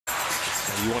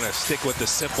You want to stick with the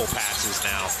simple passes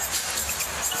now.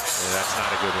 Yeah, that's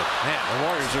not a good one. Man, the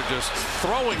Warriors are just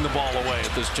throwing the ball away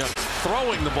at this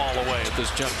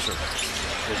juncture.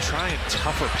 They're trying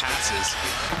tougher passes.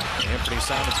 Anthony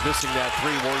Simons missing that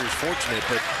three. Warriors fortunate,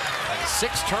 but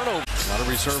 6 turnovers. A lot of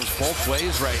reserves both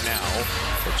ways right now.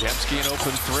 Podziemski an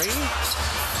open three.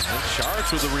 And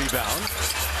Saric with the rebound.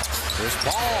 There's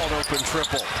Paul, an open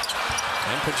triple.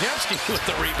 And Podziemski with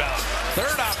the rebound.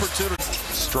 Third opportunity.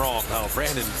 Strong. Oh,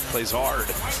 Brandon plays hard.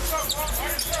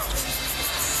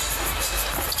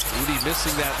 Rudy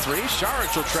missing that three.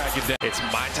 Saric will track it down. It's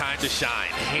my time to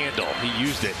shine. Handle. He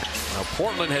used it. Now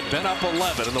Portland had been up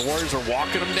 11, and the Warriors are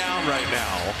walking them down right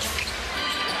now.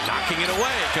 Knocking it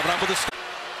away. Coming up with a...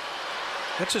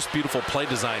 That's just beautiful play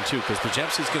design, too, because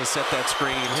Podziemski's going to set that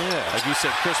screen. Yeah. Like you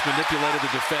said, Chris manipulated the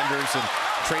defenders and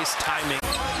traced timing.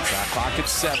 Shot clock at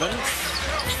 7.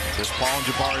 There's Paul and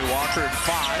Jabari Walker at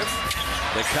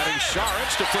 5. They're cutting Saric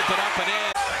to flip it up and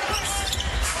in.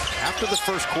 After the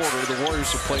first quarter, the Warriors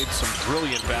have played some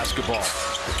brilliant basketball.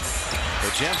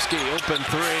 Podziemski, open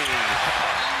three.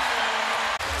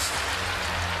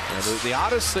 The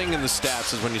oddest thing in the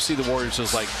stats is when you see the Warriors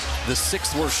as like the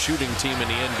 6th worst shooting team in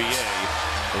the NBA.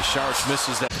 As Saric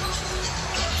misses that.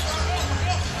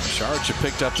 Saric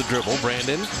picked up the dribble.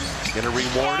 Brandon going to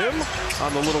reward him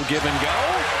on the little give and go.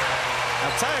 Now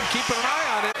time, keeping an eye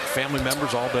on it. Family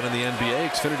members all been in the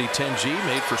NBA. Xfinity 10G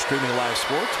made for streaming live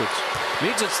sports, which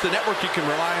means it's the network you can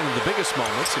rely on in the biggest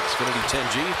moments. Xfinity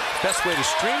 10G, best way to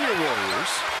stream your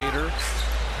Warriors.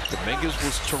 Dominguez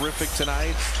was terrific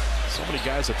tonight. So many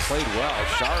guys have played well.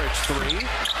 Saric 3.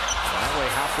 That way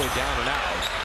halfway down and out.